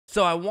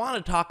So I want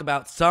to talk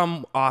about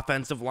some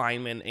offensive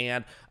linemen,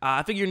 and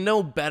I figure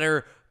no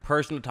better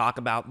person to talk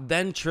about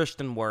than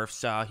Tristan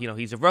Wirfs.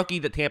 He's a rookie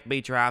that Tampa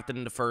Bay drafted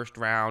in the first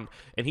round,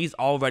 and he's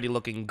already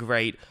looking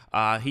great.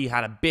 He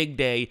had a big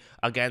day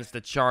against the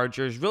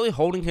Chargers, really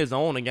holding his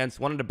own against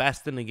one of the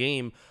best in the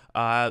game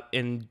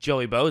in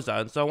Joey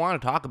Bosa, and so I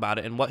want to talk about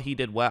it and what he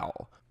did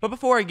well. But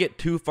before I get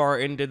too far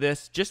into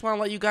this, just want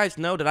to let you guys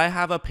know that I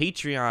have a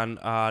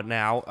Patreon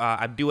now.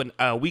 I do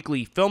a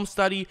weekly film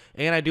study,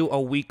 and I do a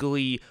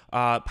weekly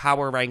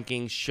power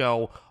rankings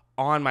show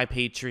on my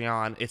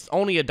Patreon. It's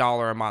only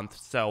 $1 a month,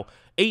 so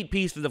 8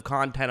 pieces of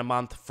content a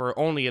month for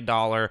only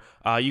 $1.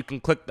 You can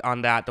click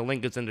on that. The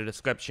link is in the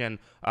description.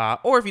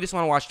 Or if you just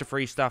want to watch the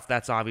free stuff,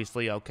 that's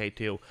obviously okay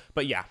too.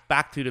 But yeah,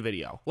 back to the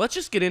video. Let's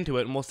just get into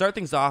it, and we'll start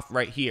things off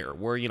right here,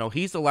 where,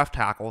 he's the left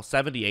tackle,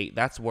 78.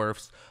 That's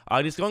Wirfs.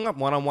 He's going up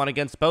one-on-one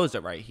against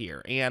Bosa right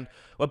here. And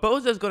what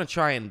Bosa is going to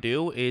try and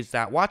do is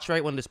that, watch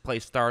right when this play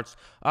starts,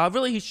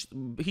 really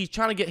he's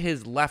trying to get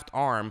his left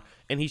arm,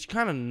 and he's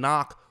trying to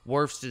knock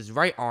Wirfs'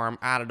 right arm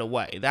out of the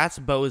way. That's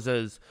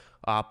Bosa's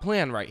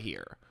plan right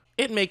here.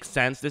 It makes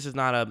sense. This is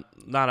not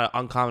an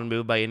uncommon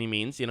move by any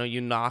means.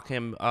 You knock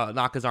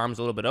his arms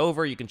a little bit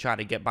over. You can try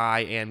to get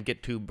by and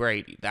get to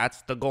Brady.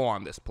 That's the goal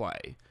on this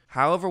play.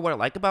 However, what I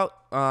like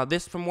about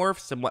this from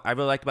Wirfs, and what I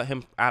really liked about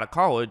him out of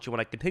college, and what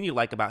I continue to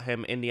like about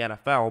him in the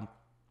NFL,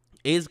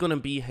 is going to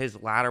be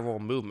his lateral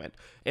movement.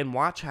 And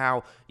watch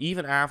how,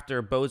 even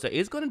after Bosa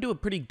is going to do a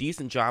pretty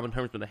decent job in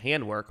terms of the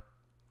handwork,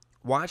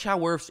 watch how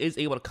Wirfs is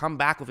able to come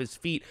back with his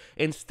feet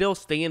and still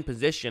stay in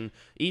position.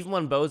 Even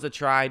when Bosa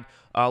tried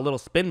a little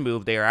spin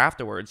move there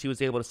afterwards, he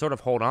was able to sort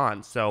of hold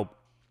on. So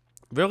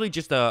really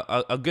just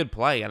a good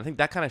play. And I think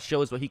that kind of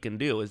shows what he can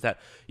do, is that,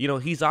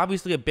 he's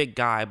obviously a big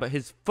guy, but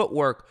his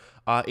footwork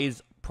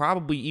is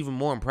probably even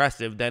more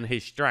impressive than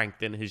his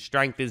strength, and his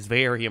strength is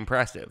very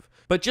impressive.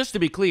 But just to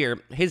be clear,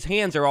 his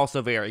hands are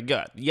also very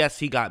good. Yes,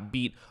 he got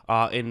beat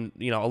in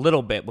a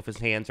little bit with his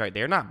hands right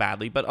there. Not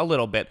badly, but a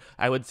little bit.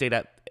 I would say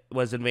that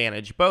was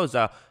advantage.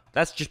 Bosa,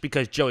 that's just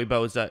because Joey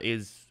Bosa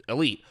is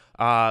elite.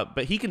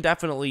 But he can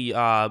definitely,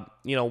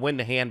 win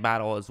the hand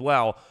battle as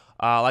well.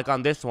 Like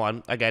on this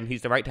one, again,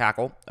 he's the right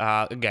tackle.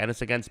 Again,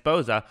 it's against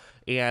Bosa.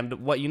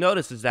 And what you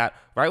notice is that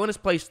right when his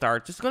play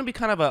starts, it's going to be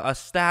kind of a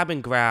stab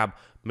and grab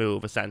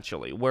move,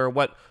 essentially, where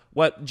what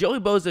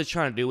Joey Bosa is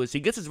trying to do is he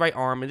gets his right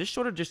arm and just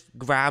sort of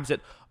grabs it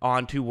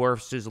onto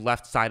Wirfs'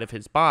 left side of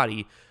his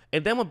body.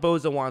 And then what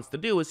Bosa wants to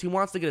do is he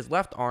wants to get his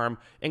left arm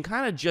and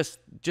kind of just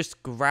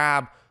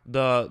grab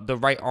the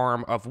right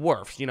arm of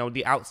Wirfs,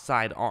 the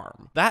outside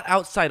arm. That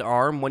outside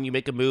arm, when you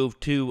make a move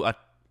to a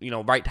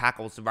right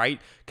tackle's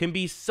right, can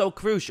be so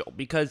crucial,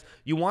 because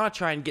you want to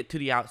try and get to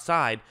the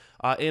outside,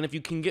 and if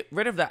you can get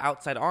rid of that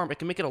outside arm, it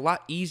can make it a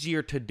lot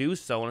easier to do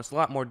so, and it's a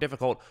lot more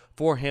difficult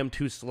for him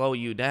to slow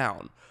you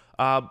down.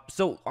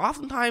 So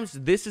oftentimes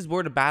this is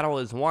where the battle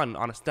is won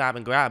on a stab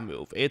and grab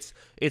move. It's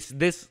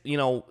this,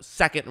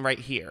 second right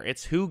here.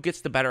 It's who gets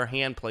the better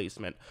hand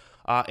placement.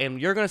 And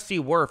you're going to see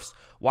Wirfs,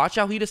 watch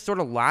how he just sort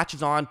of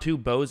latches on to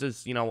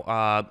Bosa's,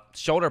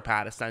 shoulder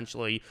pad,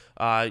 essentially,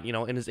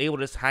 and is able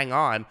to just hang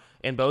on.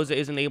 And Bosa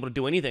isn't able to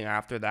do anything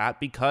after that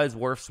because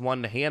Wirfs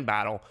won the hand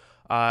battle.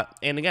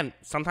 And again,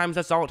 sometimes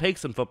that's all it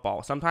takes in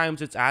football.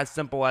 Sometimes it's as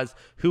simple as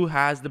who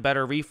has the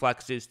better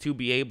reflexes to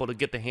be able to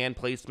get the hand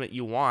placement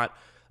you want.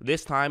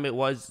 This time it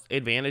was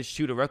advantage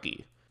to the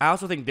rookie. I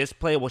also think this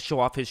play will show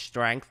off his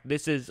strength.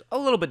 This is a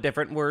little bit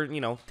different. We're,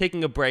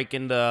 taking a break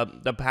in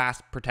the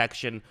pass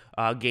protection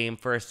game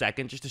for a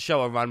second just to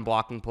show a run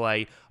blocking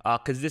play,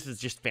 because this is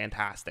just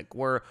fantastic.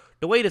 Where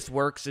the way this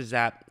works is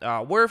that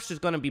Wirfs is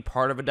going to be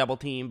part of a double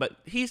team, but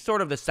he's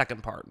sort of the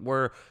second part.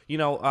 Where,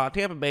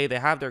 Tampa Bay, they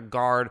have their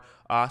guard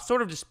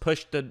sort of just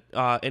push the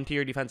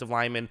interior defensive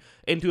lineman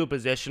into a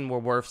position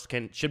where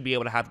Wirfs should be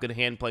able to have good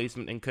hand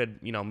placement and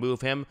could,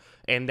 move him.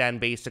 And then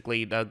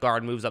basically the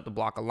guard moves up to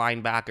block a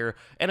linebacker.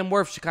 And then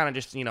Wirfs should kind of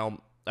just,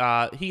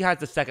 he has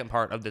the second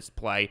part of this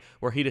play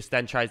where he just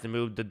then tries to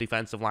move the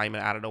defensive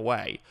lineman out of the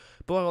way.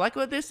 But what I like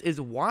about this is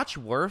watch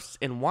Wirfs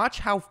and watch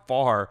how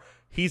far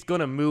he's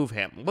going to move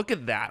him. Look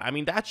at that. I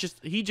mean,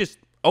 he just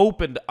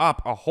opened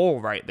up a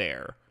hole right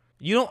there.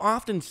 You don't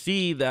often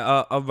see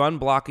a run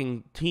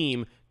blocking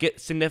team get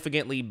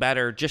significantly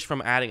better just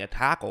from adding a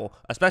tackle,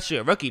 especially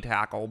a rookie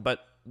tackle,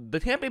 but the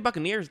Tampa Bay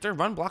Buccaneers, their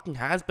run blocking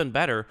has been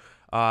better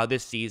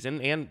this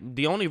season, and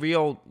the only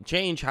real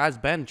change has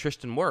been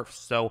Tristan Wirfs.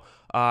 So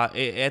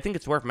I think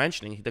it's worth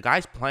mentioning. The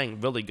guy's playing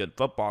really good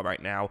football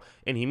right now,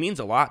 and he means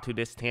a lot to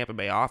this Tampa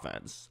Bay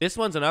offense. This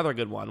one's another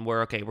good one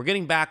where, okay, we're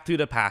getting back to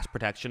the pass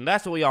protection.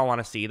 That's what we all want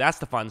to see. That's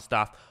the fun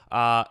stuff.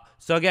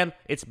 So again,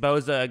 it's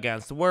Bosa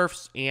against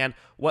Wirfs, and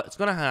what's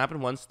going to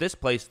happen once this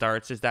play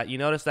starts is that you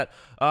notice that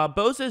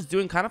Bosa is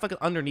doing kind of like an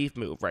underneath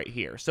move right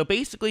here. So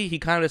basically, he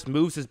kind of just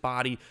moves his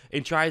body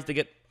and tries to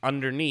get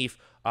underneath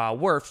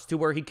Wirfs to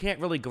where he can't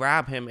really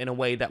grab him in a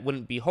way that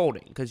wouldn't be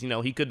holding, because,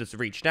 he could just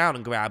reach down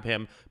and grab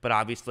him, but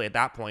obviously at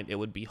that point it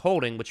would be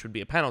holding, which would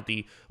be a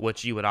penalty,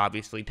 which you would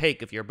obviously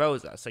take if you're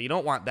Boza. So you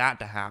don't want that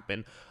to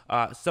happen.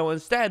 So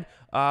instead,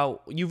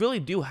 you really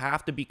do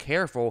have to be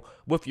careful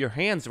with your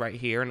hands right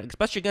here, and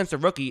especially against a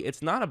rookie,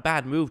 it's not a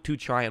bad move to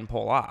try and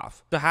pull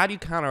off. So how do you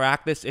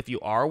counteract this if you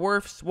are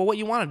Wirfs? Well, what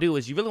you want to do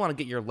is you really want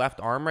to get your left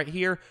arm right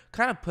here,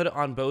 kind of put it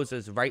on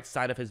Boza's right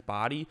side of his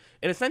body,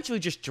 and essentially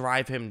just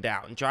drive him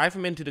down, drive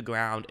him into the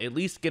ground, at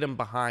least get him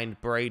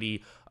behind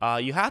Brady.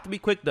 You have to be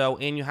quick though,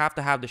 and you have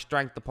to have the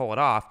strength to pull it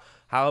off.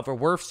 However,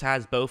 Wirfs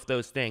has both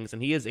those things,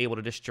 and he is able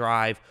to just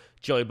drive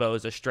Joey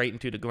Boza straight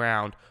into the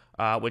ground,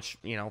 which,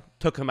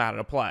 took him out of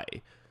the play.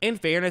 In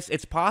fairness,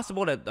 it's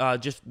possible that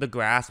just the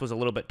grass was a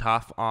little bit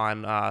tough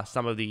on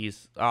some of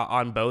these,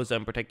 on Boza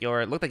in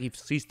particular. It looked like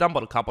he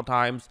stumbled a couple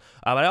times,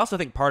 but I also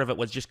think part of it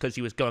was just because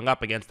he was going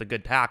up against a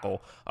good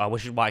tackle,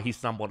 which is why he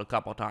stumbled a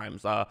couple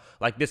times.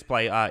 Like this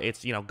play,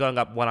 it's, going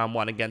up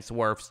one-on-one against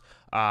Wirfs,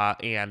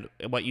 and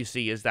what you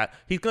see is that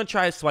he's going to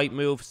try a swipe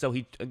move, so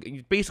he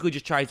basically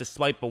just tries to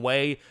swipe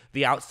away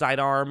the outside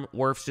arm,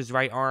 Wirfs'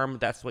 right arm.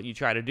 That's what you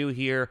try to do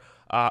here.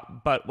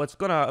 But what's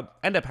going to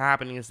end up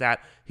happening is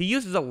that he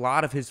uses a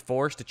lot of his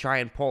force to try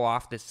and pull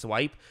off this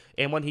swipe,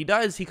 and when he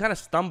does, he kind of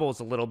stumbles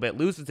a little bit,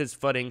 loses his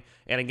footing,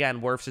 and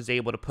again, Wirfs is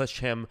able to push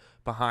him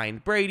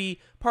behind Brady.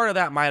 Part of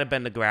that might have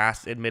been the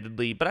grass,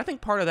 admittedly, but I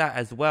think part of that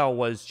as well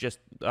was just,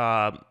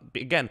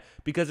 again,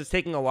 because it's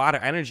taking a lot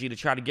of energy to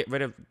try to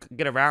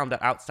get around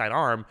that outside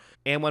arm,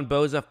 and when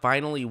Boza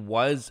finally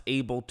was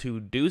able to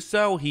do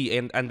so, he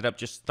ended up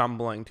just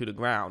stumbling to the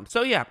ground.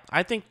 So yeah,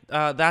 I think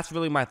that's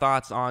really my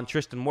thoughts on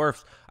Tristan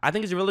Wirfs. I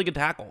think he's a really good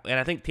tackle, and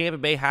I think Tampa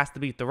Bay has to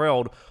be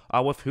thrilled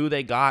with who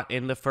they got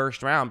in the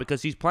first round,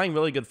 because he's playing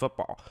really good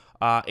football.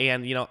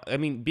 And,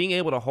 being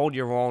able to hold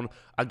your own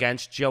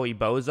against Joey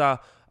Boza,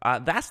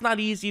 that's not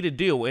easy to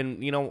do.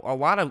 And, a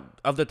lot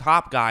of the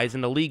top guys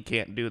in the league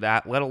can't do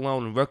that, let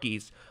alone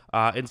rookies.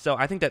 And so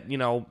I think that,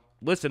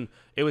 listen,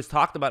 it was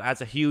talked about as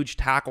a huge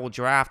tackle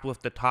draft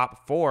with the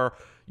top 4.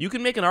 You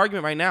can make an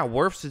argument right now,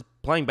 Wirfs is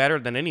playing better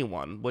than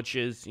anyone, which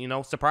is,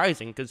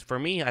 surprising, because for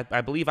me,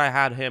 I believe I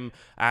had him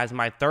as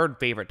my 3rd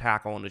favorite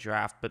tackle in the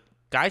draft, but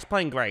guy's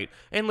playing great.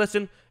 And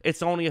listen,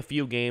 it's only a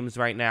few games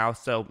right now,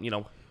 so,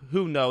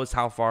 who knows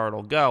how far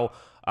it'll go.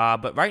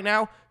 But right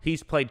now,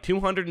 he's played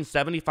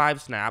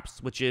 275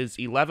 snaps, which is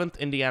 11th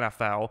in the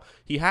NFL.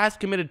 He has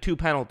committed 2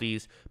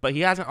 penalties, but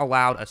he hasn't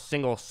allowed a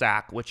single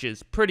sack, which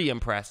is pretty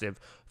impressive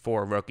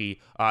for a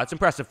rookie. It's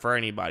impressive for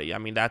anybody. I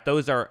mean,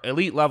 those are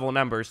elite level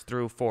numbers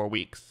through 4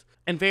 weeks.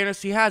 In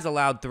fairness, he has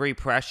allowed 3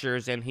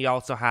 pressures, and he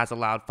also has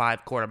allowed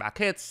 5 quarterback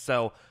hits,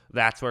 so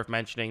that's worth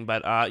mentioning.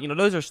 But,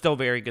 those are still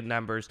very good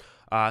numbers.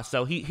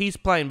 So he's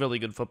playing really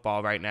good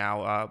football right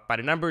now, by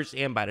the numbers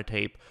and by the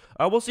tape.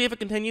 We'll see if it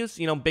continues.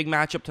 Big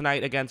matchup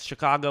tonight against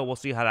Chicago. We'll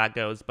see how that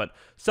goes. But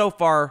so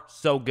far,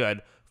 so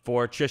good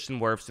for Tristan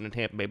Wirfs and the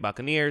Tampa Bay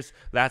Buccaneers.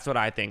 That's what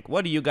I think.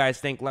 What do you guys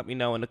think? Let me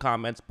know in the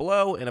comments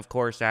below. And, of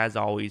course, as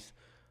always,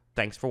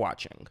 thanks for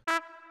watching.